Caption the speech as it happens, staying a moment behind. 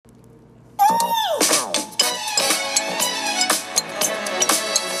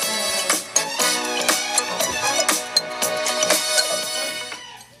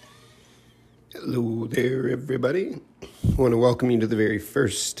there, everybody. I want to welcome you to the very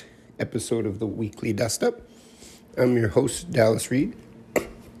first episode of the Weekly Dust Up. I'm your host, Dallas Reed.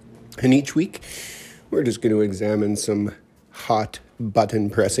 And each week, we're just going to examine some hot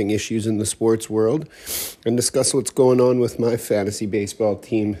button-pressing issues in the sports world and discuss what's going on with my fantasy baseball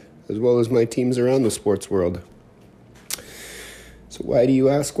team, as well as my teams around the sports world. So why do you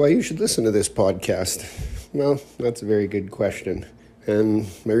ask why you should listen to this podcast? Well, that's a very good question. And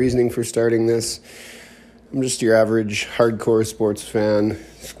my reasoning for starting this, I'm just your average hardcore sports fan,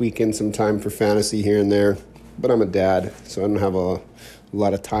 squeak in some time for fantasy here and there, but I'm a dad, so I don't have a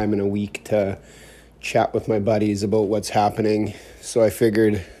lot of time in a week to chat with my buddies about what's happening, so I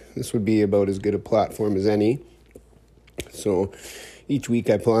figured this would be about as good a platform as any. So each week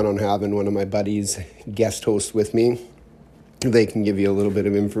I plan on having one of my buddies guest host with me. They can give you a little bit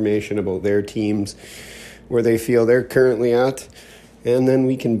of information about their teams, where they feel they're currently at, and then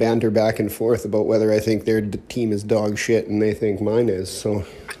we can banter back and forth about whether I think their team is dog shit and they think mine is. So,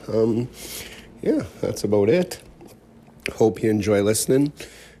 that's about it. Hope you enjoy listening.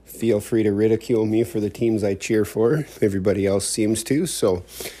 Feel free to ridicule me for the teams I cheer for. Everybody else seems to, so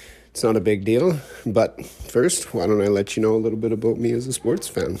it's not a big deal. But first, why don't I let you know a little bit about me as a sports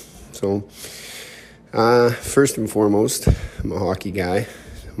fan? So, first and foremost, I'm a hockey guy.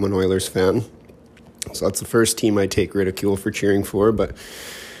 I'm an Oilers fan. So that's the first team I take ridicule for cheering for, but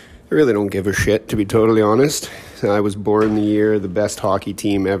I really don't give a shit, to be totally honest. I was born the year the best hockey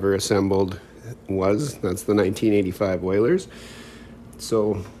team ever assembled was. That's the 1985 Oilers.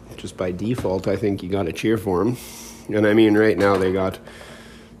 So just by default, I think you got to cheer for them. And I mean, right now they got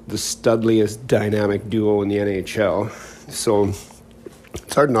the studliest dynamic duo in the NHL. So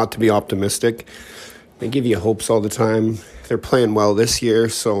it's hard not to be optimistic. They give you hopes all the time. They're playing well this year,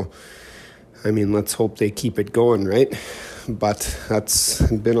 so I mean, let's hope they keep it going, right? But that's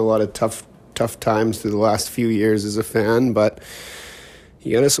been a lot of tough times through the last few years as a fan, but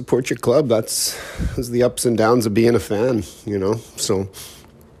you got to support your club. That's the ups and downs of being a fan, you know? So,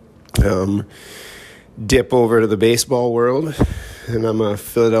 dip over to the baseball world, and I'm a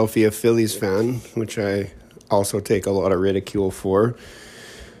Philadelphia Phillies fan, which I also take a lot of ridicule for.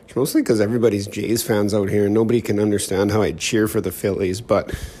 Mostly because everybody's Jays fans out here, and nobody can understand how I cheer for the Phillies,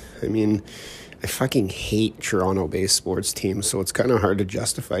 but I mean, I fucking hate Toronto-based sports teams, so it's kind of hard to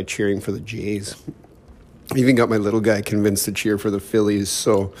justify cheering for the Jays. I even got my little guy convinced to cheer for the Phillies,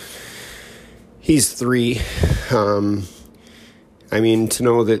 so he's 3. I mean, to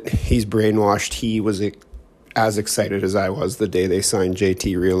know that he's brainwashed, he was as excited as I was the day they signed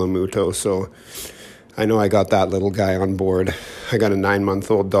JT Realmuto, so I know I got that little guy on board. I got a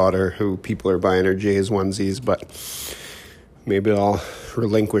 9-month-old daughter who people are buying her Jays onesies, but maybe I'll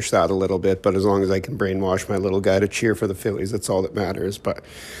relinquish that a little bit, but as long as I can brainwash my little guy to cheer for the Phillies, that's all that matters. But,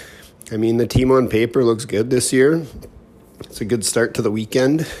 I mean, the team on paper looks good this year. It's a good start to the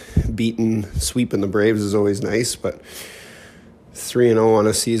weekend. Sweeping the Braves is always nice, but 3-0 on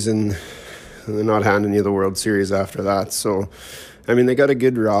a season, and they're not handing you the World Series after that. So, I mean, they got a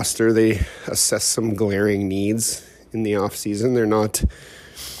good roster. They assess some glaring needs in the offseason. They're not,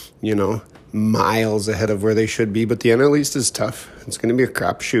 miles ahead of where they should be, but the NL East is tough. It's going to be a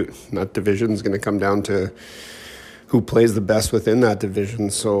crapshoot. That division is going to come down to who plays the best within that division.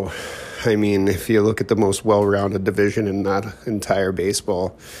 So, I mean, if you look at the most well-rounded division in that entire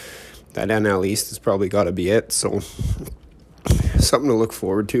baseball, that NL East has probably got to be it. So, something to look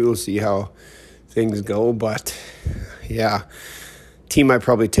forward to. We'll see how things go, but yeah, team I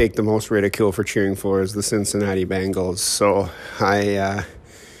probably take the most ridicule for cheering for is the Cincinnati Bengals. So, I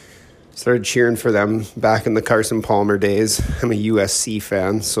started cheering for them back in the Carson Palmer days. I'm a USC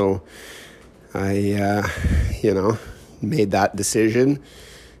fan, so I, made that decision.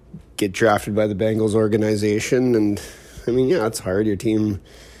 Get drafted by the Bengals organization, and I mean, yeah, it's hard. Your team's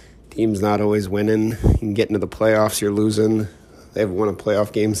not always winning. You can get into the playoffs, you're losing. They haven't won a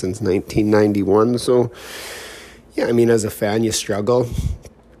playoff game since 1991, so yeah, I mean, as a fan, you struggle.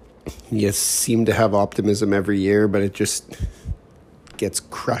 You seem to have optimism every year, but it just gets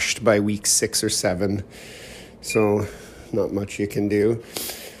crushed by week 6 or 7, so not much you can do.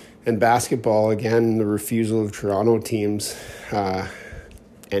 And basketball, again, the refusal of Toronto teams.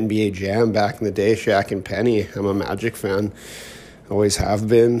 NBA Jam back in the day, Shaq and Penny. I'm a Magic fan, always have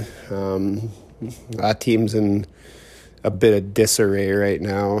been. That team's in a bit of disarray right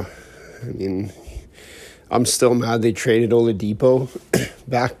now. I mean, I'm still mad they traded Oladipo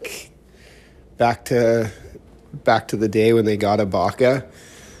back to the day when they got Ibaka.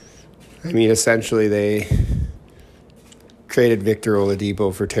 I mean, essentially they traded Victor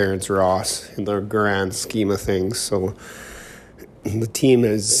Oladipo for Terrence Ross in the grand scheme of things. So the team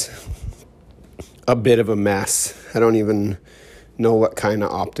is a bit of a mess. I don't even know what kind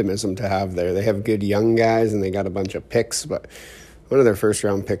of optimism to have there. They have good young guys and they got a bunch of picks, but one of their first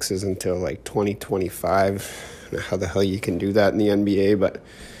round picks is until like 2025. I don't know how the hell you can do that in the NBA, but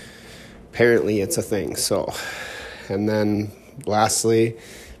apparently it's a thing. So, and then lastly,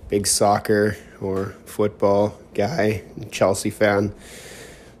 big soccer or football guy, Chelsea fan.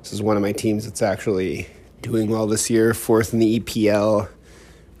 This is one of my teams that's actually doing well this year, 4th in the EPL,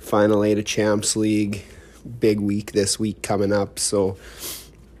 final 8 of Champs League, big week this week coming up. So,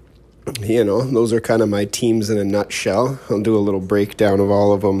 you know, those are kind of my teams in a nutshell. I'll do a little breakdown of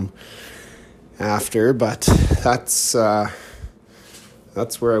all of them after, but that's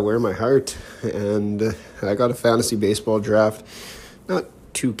where I wear my heart. And I got a fantasy baseball draft. Not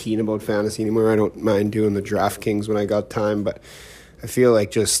too keen about fantasy anymore. I don't mind doing the DraftKings when I got time, but I feel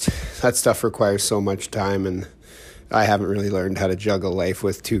like just that stuff requires so much time, and I haven't really learned how to juggle life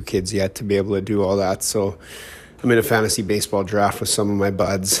with 2 kids yet to be able to do all that. So I'm in a fantasy baseball draft with some of my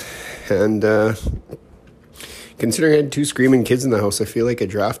buds, and considering I had 2 screaming kids in the house, I feel like I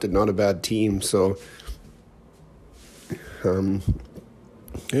drafted not a bad team. So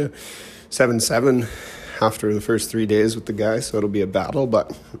yeah, 7-7 after the first 3 days with the guy, so it'll be a battle,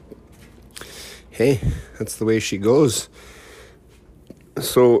 but hey, that's the way she goes.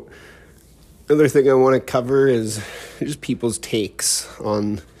 So another thing I want to cover is just people's takes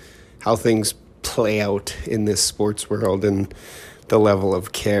on how things play out in this sports world and the level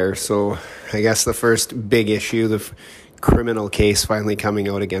of care. So I guess the first big issue, the criminal case finally coming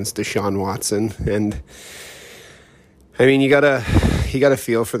out against Deshaun Watson. And I mean, you gotta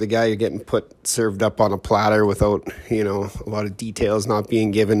feel for the guy. You're getting served up on a platter without, you know, a lot of details not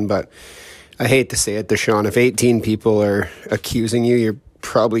being given. But I hate to say it, Deshaun, if 18 people are accusing you, you're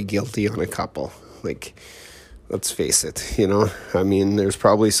probably guilty on a couple. Like, let's face it, you know? I mean, there's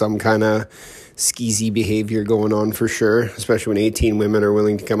probably some kind of skeezy behavior going on for sure, especially when 18 women are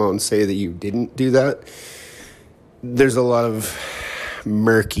willing to come out and say that you didn't do that. There's a lot of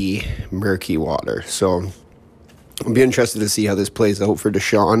murky water. So I'll be interested to see how this plays out for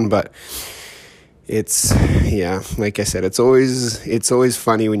Deshaun, but it's, yeah, like I said, it's always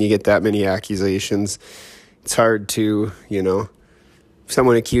funny when you get that many accusations. It's hard to, you know, if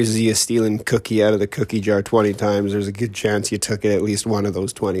someone accuses you of stealing cookie out of the cookie jar 20 times, there's a good chance you took it at least one of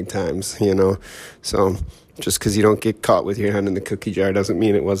those 20 times, you know. So just because you don't get caught with your hand in the cookie jar doesn't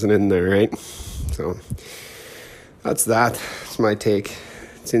mean it wasn't in there, right? So that's that. That's my take.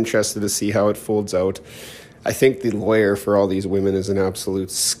 It's interesting to see how it folds out. I think the lawyer for all these women is an absolute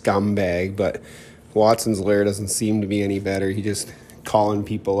scumbag, but Watson's lawyer doesn't seem to be any better. He just calling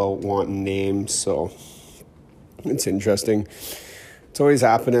people out, wanting names, so it's interesting. It's always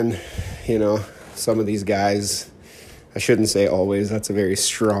happening, you know, some of these guys, I shouldn't say always, that's a very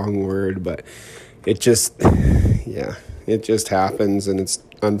strong word, but it just happens, and it's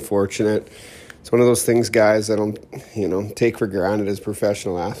unfortunate. It's one of those things, guys, I don't, you know, take for granted as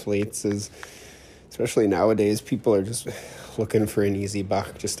professional athletes, is especially nowadays, people are just looking for an easy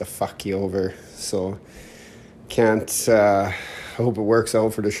buck just to fuck you over. So I hope it works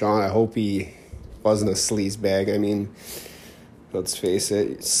out for Deshaun. I hope he wasn't a sleazebag. I mean, let's face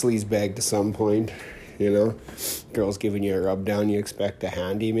it, sleazebag to some point, you know. Girls giving you a rub down, you expect a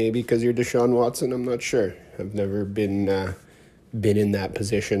handy maybe because you're Deshaun Watson. I'm not sure. I've never been in that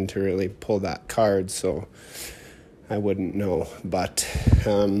position to really pull that card, so I wouldn't know. But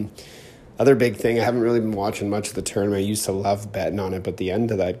other big thing, I haven't really been watching much of the tournament. I used to love betting on it, but the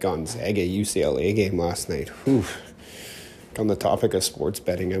end of that Gonzaga UCLA game last night, whew. On the topic of sports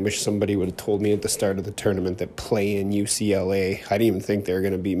betting, I wish somebody would have told me at the start of the tournament that play-in UCLA, I didn't even think they were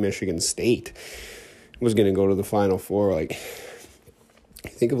going to beat Michigan State. Was going to go to the Final Four. Like, I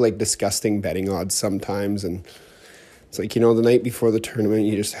think of like disgusting betting odds sometimes, and it's like, you know, the night before the tournament,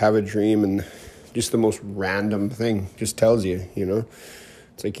 you just have a dream, and just the most random thing just tells you, you know.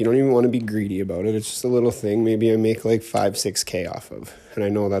 It's like you don't even want to be greedy about it. It's just a little thing. Maybe I make like 5-6K off of. And I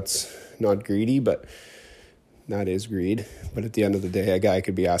know that's not greedy, but that is greed. But at the end of the day, a guy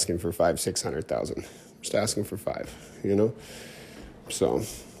could be asking for 500,000-600,000. Just asking for 5, you know? So,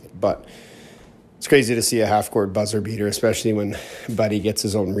 but it's crazy to see a half-court buzzer beater, especially when Buddy gets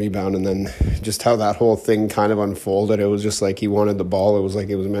his own rebound, and then just how that whole thing kind of unfolded. It was just like he wanted the ball. It was like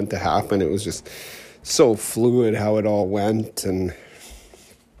it was meant to happen. It was just so fluid how it all went, and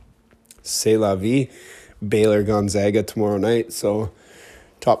c'est la vie. Baylor Gonzaga tomorrow night, so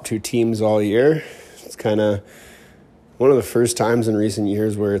top 2 teams all year. It's kind of one of the first times in recent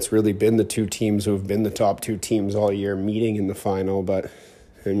years where it's really been the 2 teams who have been the top 2 teams all year meeting in the final. But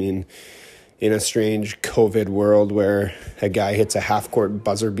I mean, in a strange COVID world where a guy hits a half-court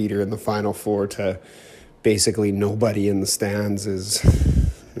buzzer beater in the Final Four to basically nobody in the stands is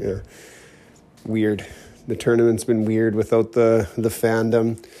weird. The tournament's been weird without the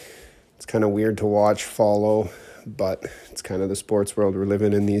fandom. It's kind of weird to watch, follow, but it's kind of the sports world we're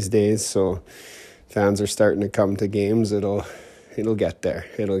living in these days. So fans are starting to come to games. It'll get there.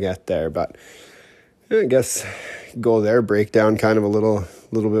 It'll get there. But I guess go there, break down kind of a little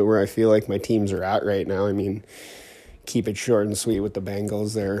bit where I feel like my teams are at right now. I mean, keep it short and sweet with the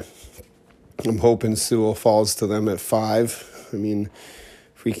Bengals there. I'm hoping Sewell falls to them at 5. I mean,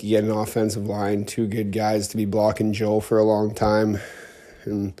 if we could get an offensive line, 2 good guys to be blocking Joe for a long time,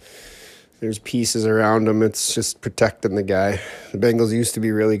 and there's pieces around him, it's just protecting the guy. The Bengals used to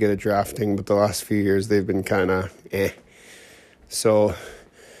be really good at drafting, but the last few years they've been kind of So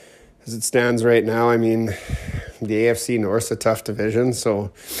as it stands right now, I mean, the AFC North's a tough division,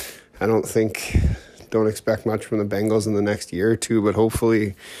 so I don't expect much from the Bengals in the next year or two, but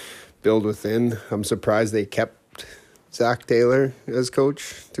hopefully build within. I'm surprised they kept Zach Taylor as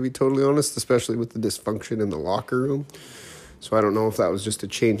coach, to be totally honest, especially with the dysfunction in the locker room. So I don't know if that was just a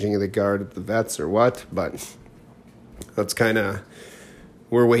changing of the guard at the vets or what, but that's kind of,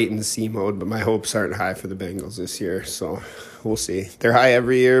 we're wait and see mode, but my hopes aren't high for the Bengals this year, so we'll see. They're high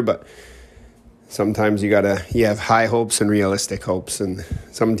every year, but sometimes you have high hopes and realistic hopes, and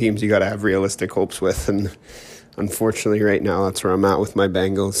some teams you got to have realistic hopes with, and unfortunately right now that's where I'm at with my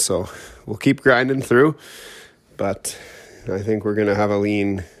Bengals, so we'll keep grinding through, but I think we're going to have a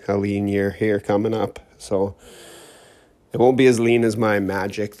lean year here coming up, so it won't be as lean as my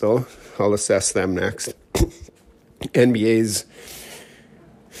Magic, though. I'll assess them next. NBA's,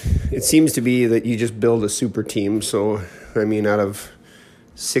 it seems to be that you just build a super team, so I mean, out of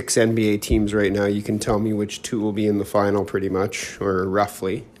 6 NBA teams right now, you can tell me which 2 will be in the final pretty much, or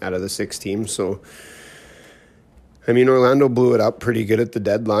roughly, out of the 6 teams. So, I mean, Orlando blew it up pretty good at the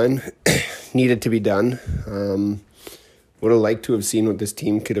deadline. Needed to be done. Would have liked to have seen what this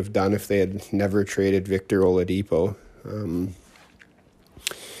team could have done if they had never traded Victor Oladipo.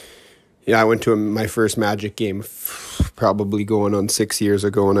 I went to my first Magic game probably going on 6 years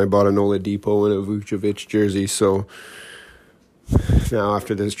ago, and I bought an Oladipo and a Vucevic jersey, so now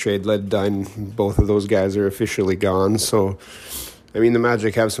after this trade deadline, both of those guys are officially gone. So, I mean, the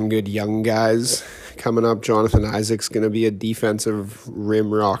Magic have some good young guys coming up. Jonathan Isaac's going to be a defensive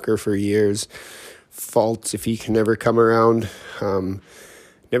rim rocker for years. Fultz, if he can never come around.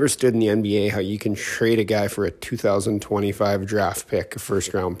 Never stood in the NBA how you can trade a guy for a 2025 draft pick, a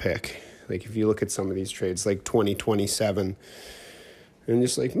first-round pick. Like, if you look at some of these trades, like 2027, and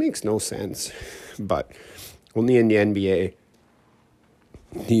just, like, makes no sense. But only in the NBA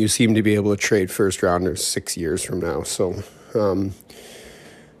you seem to be able to trade first-rounders 6 years from now. So I'm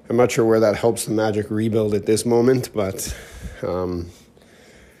not sure where that helps the Magic rebuild at this moment, but for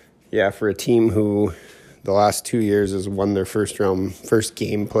a team who the last 2 years has won their first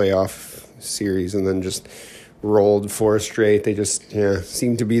game playoff series and then just rolled 4 straight, they just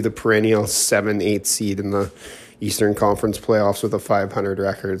seem to be the perennial 7-8 seed in the Eastern Conference playoffs with a 500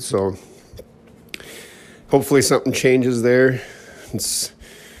 record. So hopefully something changes there. It's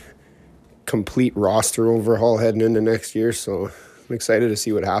complete roster overhaul heading into next year, so I'm excited to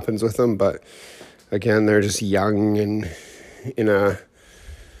see what happens with them. But again, they're just young and in a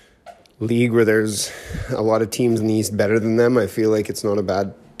league where there's a lot of teams in the East better than them. I feel like it's not a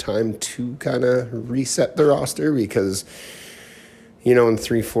bad time to kind of reset the roster because, in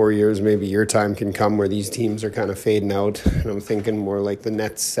 3-4 years, maybe your time can come where these teams are kind of fading out. And I'm thinking more like the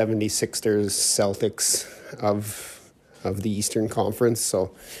Nets, 76ers, Celtics of the Eastern Conference.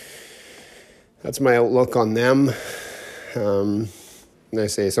 So that's my outlook on them. And I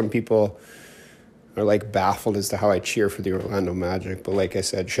say some people are like baffled as to how I cheer for the Orlando Magic. But like I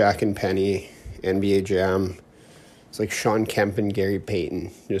said, Shaq and Penny, NBA Jam, it's like Sean Kemp and Gary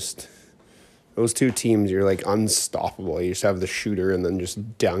Payton. Just those 2 teams, you're like unstoppable. You just have the shooter and then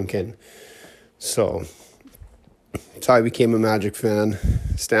just dunking. So that's how I became a Magic fan.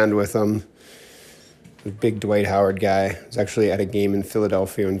 Stand with them. A big Dwight Howard guy. I was actually at a game in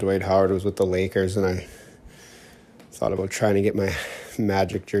Philadelphia when Dwight Howard was with the Lakers, and I thought about trying to get my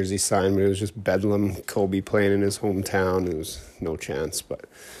Magic jersey signed, but it was just bedlam. Kobe playing in his hometown. It was no chance, but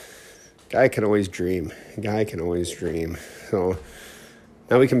guy can always dream. So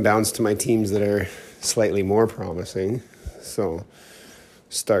now we can bounce to my teams that are slightly more promising. So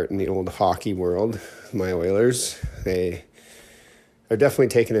start in the old hockey world. My Oilers, they are definitely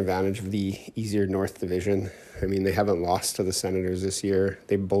taking advantage of the easier North Division. I mean, they haven't lost to the Senators this year.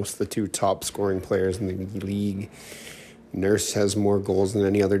 They boast the 2 top scoring players in the league. Nurse has more goals than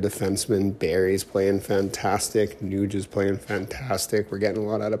any other defenseman. Barry's playing fantastic. Nuge is playing fantastic. We're getting a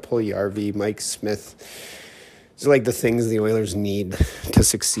lot out of Puljujarvi, Mike Smith. It's like the things the Oilers need to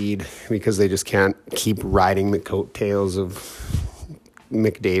succeed because they just can't keep riding the coattails of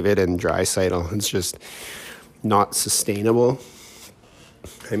McDavid and Draisaitl. It's just not sustainable.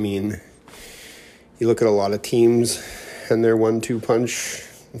 I mean, you look at a lot of teams and their 1-2 punch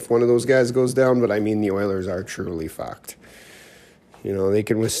if one of those guys goes down, but I mean the Oilers are truly fucked. You know, they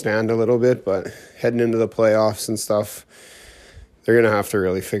can withstand a little bit, but heading into the playoffs and stuff, they're going to have to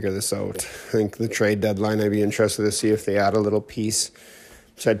really figure this out. I think the trade deadline, I'd be interested to see if they add a little piece.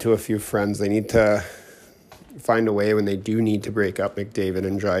 Said to a few friends, they need to find a way when they do need to break up McDavid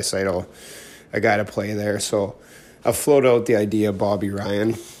and Draisaitl, a guy to play there. So I'll float out the idea of Bobby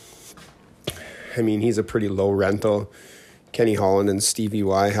Ryan. I mean, he's a pretty low rental. Kenny Holland and Stevie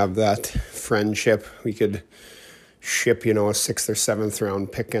Y have that friendship. We could ship, a 6th or 7th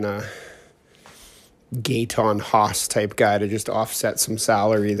round pick and a Gaetan Haas type guy to just offset some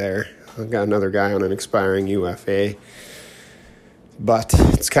salary there. I've got another guy on an expiring UFA. But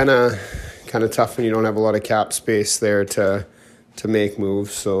it's kind of tough when you don't have a lot of cap space there to make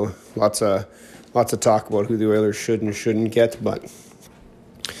moves. So lots of talk about who the Oilers should and shouldn't get, but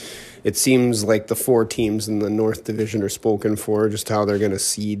it seems like the 4 teams in the North Division are spoken for, just how they're going to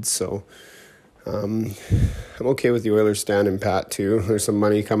seed. So I'm okay with the Oilers standing pat too. There's some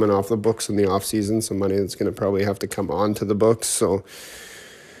money coming off the books in the offseason, some money that's going to probably have to come onto the books. So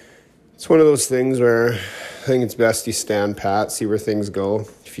it's one of those things where I think it's best you stand pat, see where things go.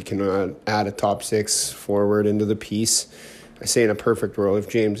 If you can add a top 6 forward into the piece. I say in a perfect world, if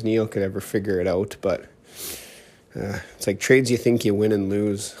James Neal could ever figure it out, but it's like trades you think you win and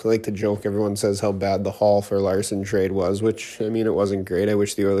lose. I like to joke, everyone says how bad the Hall for Larson trade was, which, I mean, it wasn't great. I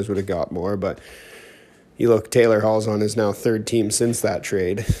wish the Oilers would have got more, but you look, Taylor Hall's on his now 3rd team since that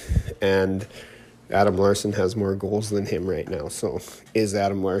trade, and Adam Larson has more goals than him right now. So is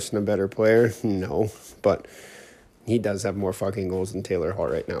Adam Larson a better player? No, but he does have more fucking goals than Taylor Hall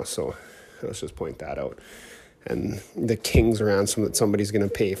right now, so let's just point that out. And the Kings ransom that somebody's going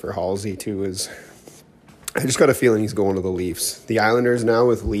to pay for Halsey too is... I just got a feeling he's going to the Leafs. The Islanders now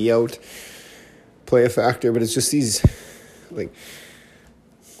with Lee out play a factor, but it's just these, like,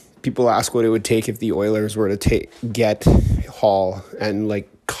 people ask what it would take if the Oilers were to get Hall, and, like,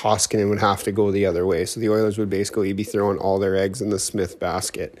 Koskinen would have to go the other way. So the Oilers would basically be throwing all their eggs in the Smith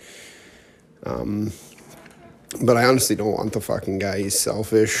basket. But I honestly don't want the fucking guy. He's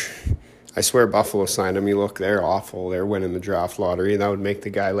selfish. I swear Buffalo signed him. You look, they're awful. They're winning the draft lottery. That would make the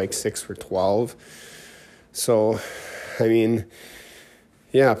guy like 6 for 12. So, I mean,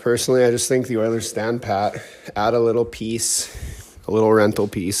 yeah, personally, I just think the Oilers stand pat, add a little piece, a little rental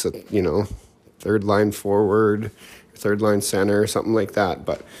piece, 3rd line forward, 3rd line center, something like that.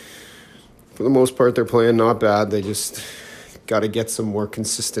 But for the most part, they're playing not bad. They just got to get some more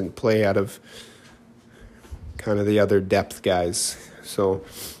consistent play out of kind of the other depth guys. So,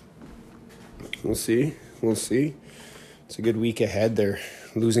 we'll see. It's a good week ahead. They're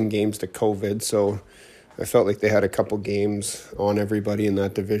losing games to COVID, so I felt like they had a couple games on everybody in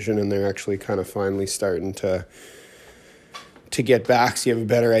that division, and they're actually kind of finally starting to get back, so you have a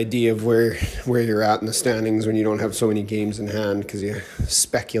better idea of where you're at in the standings when you don't have so many games in hand, because you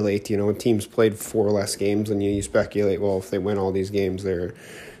speculate, teams played 4 less games, and you speculate, well, if they win all these games, they're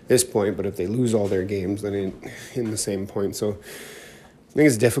at this point, but if they lose all their games, then in the same point. So I think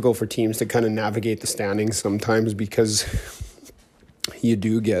it's difficult for teams to kind of navigate the standings sometimes, because you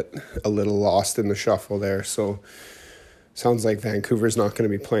do get a little lost in the shuffle there. So sounds like Vancouver's not going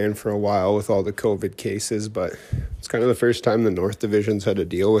to be playing for a while with all the COVID cases, but it's kind of the first time the North Division's had to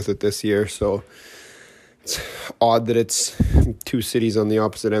deal with it this year. So it's odd that it's 2 cities on the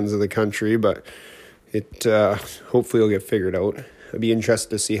opposite ends of the country, but it hopefully will get figured out. I'd be interested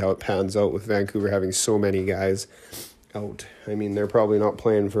to see how it pans out with Vancouver having so many guys out. I mean, they're probably not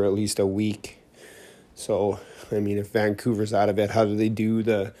playing for at least a week. So, I mean, if Vancouver's out of it, how do they do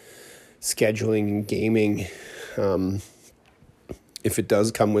the scheduling and gaming if it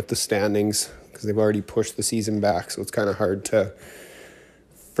does come with the standings? Because they've already pushed the season back, so it's kind of hard to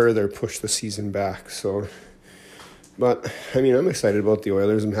further push the season back. So, but, I mean, I'm excited about the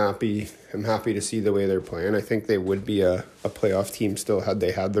Oilers. I'm happy to see the way they're playing. I think they would be a playoff team still had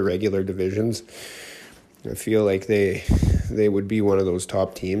they had the regular divisions. I feel like they would be one of those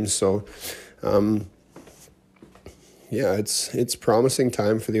top teams. So, yeah, it's promising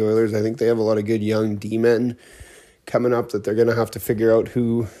time for the Oilers. I think they have a lot of good young D-men coming up that they're going to have to figure out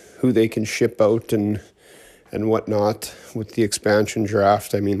who they can ship out and whatnot with the expansion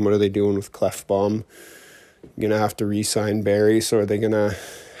draft. I mean, what are they doing with Clefbaum? going to have to re-sign Barry, so are they going to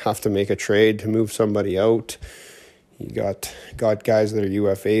have to make a trade to move somebody out? You got guys that are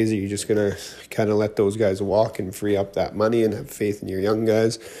UFAs. Are you just going to kind of let those guys walk and free up that money and have faith in your young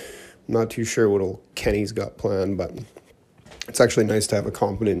guys? I'm not too sure what old Kenny's got planned, but it's actually nice to have a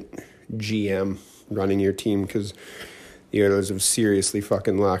competent GM running your team, because the Oilers have seriously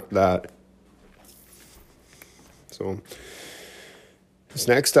fucking lacked that. So this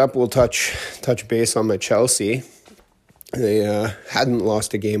next up, we'll touch base on my Chelsea. They hadn't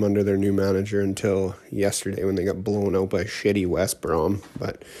lost a game under their new manager until yesterday when they got blown out by shitty West Brom.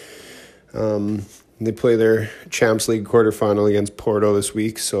 But they play their Champions League quarterfinal against Porto this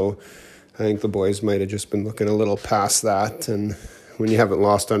week, so I think the boys might have just been looking a little past that. And when you haven't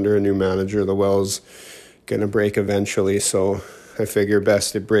lost under a new manager, the well's going to break eventually. So I figure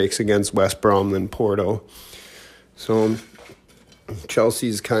best it breaks against West Brom than Porto. So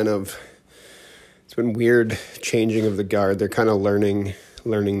Chelsea's it's been weird changing of the guard. They're kind of learning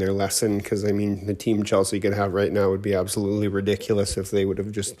their lesson, because, I mean, the team Chelsea could have right now would be absolutely ridiculous if they would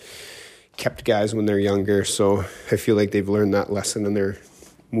have just kept guys when they're younger. So I feel like they've learned that lesson, and they're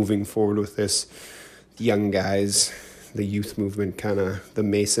moving forward with this young guys, the youth movement, kind of the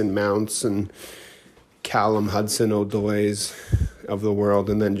Mason Mounts and Callum Hudson-Odois of the world,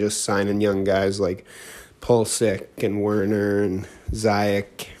 and then just signing young guys like Pulisic and Werner and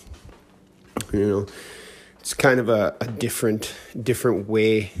Ziyech. You know, it's kind of a different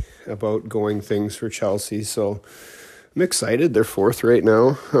way about going things for Chelsea. So I'm excited. They're fourth right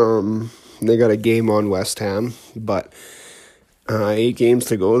now. They got a game on West Ham, but 8 games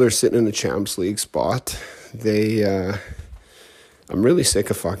to go. They're sitting in the Champions League spot. I'm really sick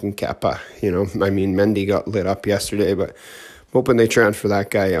of fucking Kepa. You know, I mean, Mendy got lit up yesterday, but I'm hoping they transfer that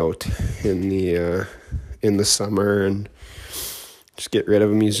guy out in the summer and just get rid of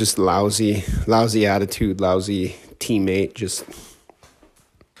him. He's just lousy attitude, lousy teammate, just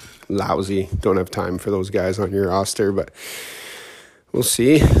lousy. Don't have time for those guys on your roster, but we'll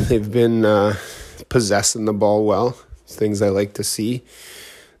see. They've been possessing the ball well. It's things I like to see.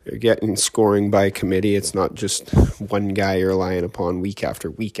 They're getting scoring by committee. It's not just one guy you're relying upon week after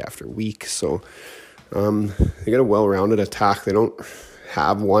week after week. So they got a well-rounded attack. They don't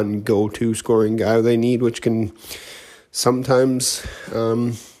have one go-to scoring guy they need, which can sometimes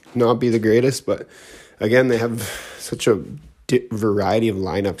not be the greatest. But again, they have such a variety of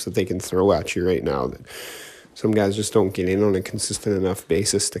lineups that they can throw at you right now that some guys just don't get in on a consistent enough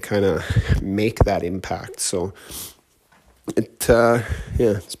basis to kind of make that impact. So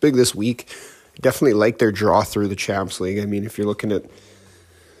it's big this week. Definitely like their draw through the Champions League. I mean, if you're looking at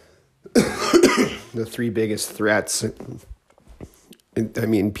the 3 biggest threats, I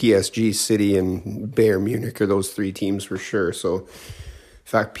mean, PSG, City, and Bayern Munich are those 3 teams for sure. So, in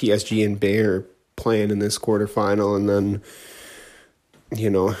fact, PSG and Bayern are playing in this quarterfinal, and then, you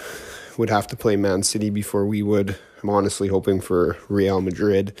know, would have to play Man City before we would. I'm honestly hoping for Real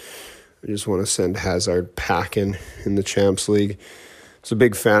Madrid. I just want to send Hazard packing in the Champions League. I was a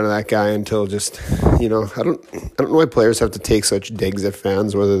big fan of that guy until just, you know, I don't know why players have to take such digs at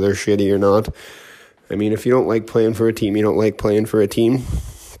fans, whether they're shitty or not. I mean, if you don't like playing for a team, you don't like playing for a team.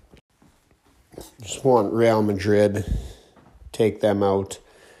 Just want Real Madrid, take them out,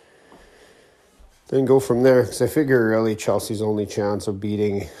 then go from there. Because I figure really Chelsea's only chance of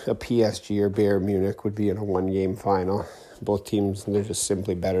beating a PSG or Bayern Munich would be in a 1-game final. Both teams, they're just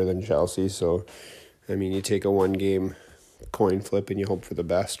simply better than Chelsea. So, I mean, you take a 1-game coin flip and you hope for the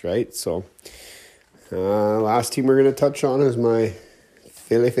best, right? So, last team we're going to touch on is my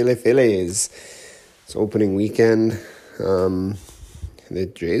Phillies. It's opening weekend. The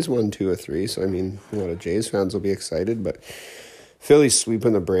Jays won 2 of 3, so I mean, a lot of Jays fans will be excited. But Phillies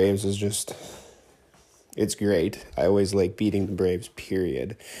sweeping the Braves is just, it's great. I always like beating the Braves,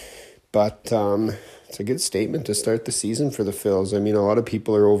 period. But it's a good statement to start the season for the Phils. I mean, a lot of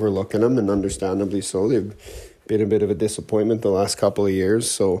people are overlooking them, and understandably so. They've been a bit of a disappointment the last couple of years.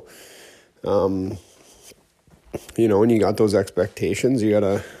 So, you know, when you got those expectations, you got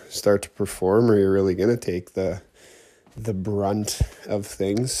to start to perform, or you're really going to take the brunt of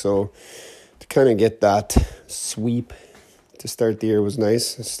things. So to kind of get that sweep to start the year was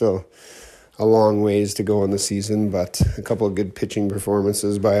nice. It's still a long ways to go in the season, but a couple of good pitching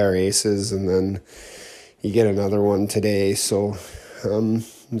performances by our aces, and then you get another one today. So it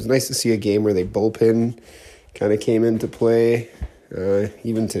was nice to see a game where they bullpen kind of came into play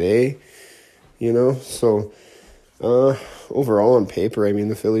even today, you know. So overall on paper, I mean,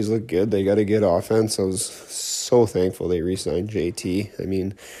 the Phillies look good. They got a good offense. I was so thankful they re-signed JT. I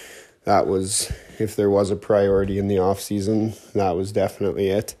mean, that was, if there was a priority in the offseason, that was definitely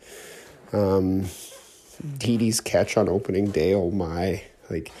it. Didi's catch on opening day, oh my.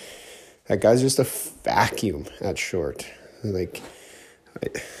 Like, that guy's just a vacuum at short. Like,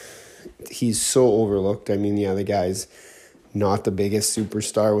 he's so overlooked. I mean, yeah, the guy's not the biggest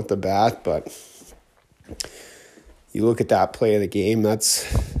superstar with the bat, but you look at that play of the game, that's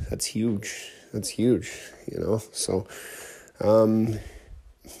huge. That's huge, you know. So,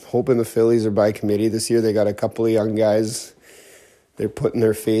 hoping the Phillies are by committee this year. They got a couple of young guys they're putting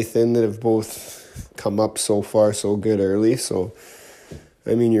their faith in that have both come up so far so good early. So,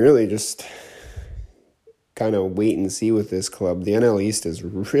 I mean, you really just kind of wait and see with this club. The NL East is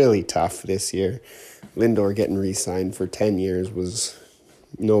really tough this year. Lindor getting re-signed for 10 years was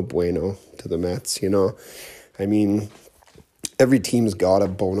no bueno to the Mets, you know. I mean, every team's got a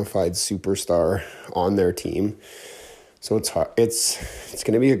bona fide superstar on their team. So it's hard. It's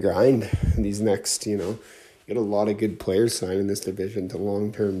going to be a grind these next, you know. You get a lot of good players signing this division to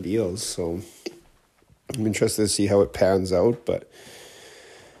long-term deals. So I'm interested to see how it pans out, but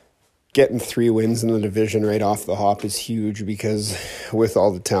getting 3 wins in the division right off the hop is huge because with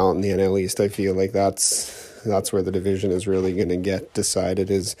all the talent in the NL East, I feel like that's where the division is really going to get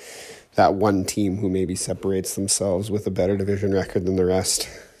decided, is that one team who maybe separates themselves with a better division record than the rest.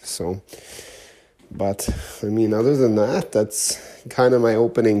 So, but, I mean, other than that, that's kind of my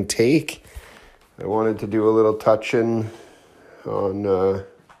opening take. I wanted to do a little touch-in on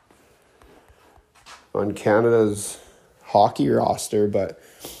Canada's hockey roster, but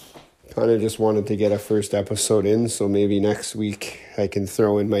kind of just wanted to get a first episode in, so maybe next week I can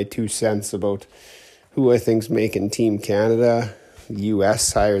throw in my 2 cents about who I think's making Team Canada. The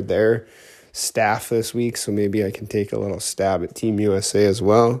U.S. hired their staff this week, so maybe I can take a little stab at Team USA as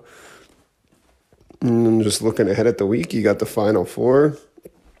well. And just looking ahead at the week, you got the Final Four.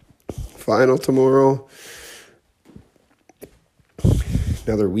 Final tomorrow.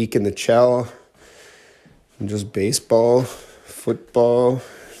 Another week in the Chell. And just baseball, football.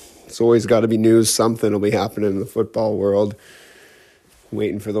 It's always got to be news. Something will be happening in the football world.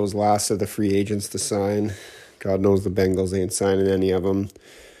 Waiting for those last of the free agents to sign. God knows the Bengals ain't signing any of them.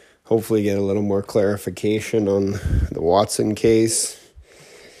 Hopefully get a little more clarification on the Watson case.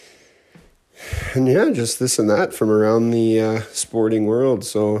 And yeah, just this and that from around the sporting world.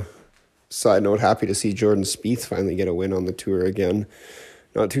 So, side note, happy to see Jordan Spieth finally get a win on the tour again.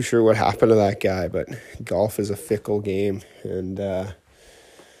 Not too sure what happened to that guy, but golf is a fickle game. And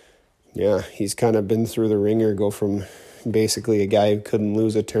yeah, he's kind of been through the ringer, go from basically a guy who couldn't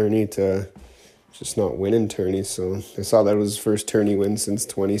lose a tourney to just not winning tourneys. So I saw that was his first tourney win since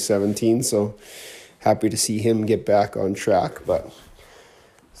 2017. So happy to see him get back on track. But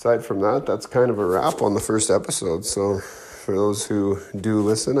aside from that, that's kind of a wrap on the first episode. So for those who do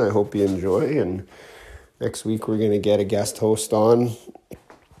listen, I hope you enjoy. And next week we're going to get a guest host on,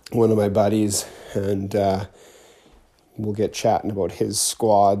 one of my buddies, and we'll get chatting about his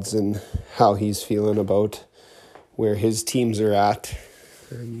squads and how he's feeling about where his teams are at,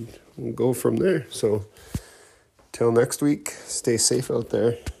 and we'll go from there. So till next week, stay safe out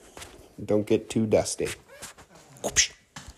there. Don't get too dusty. Whoosh.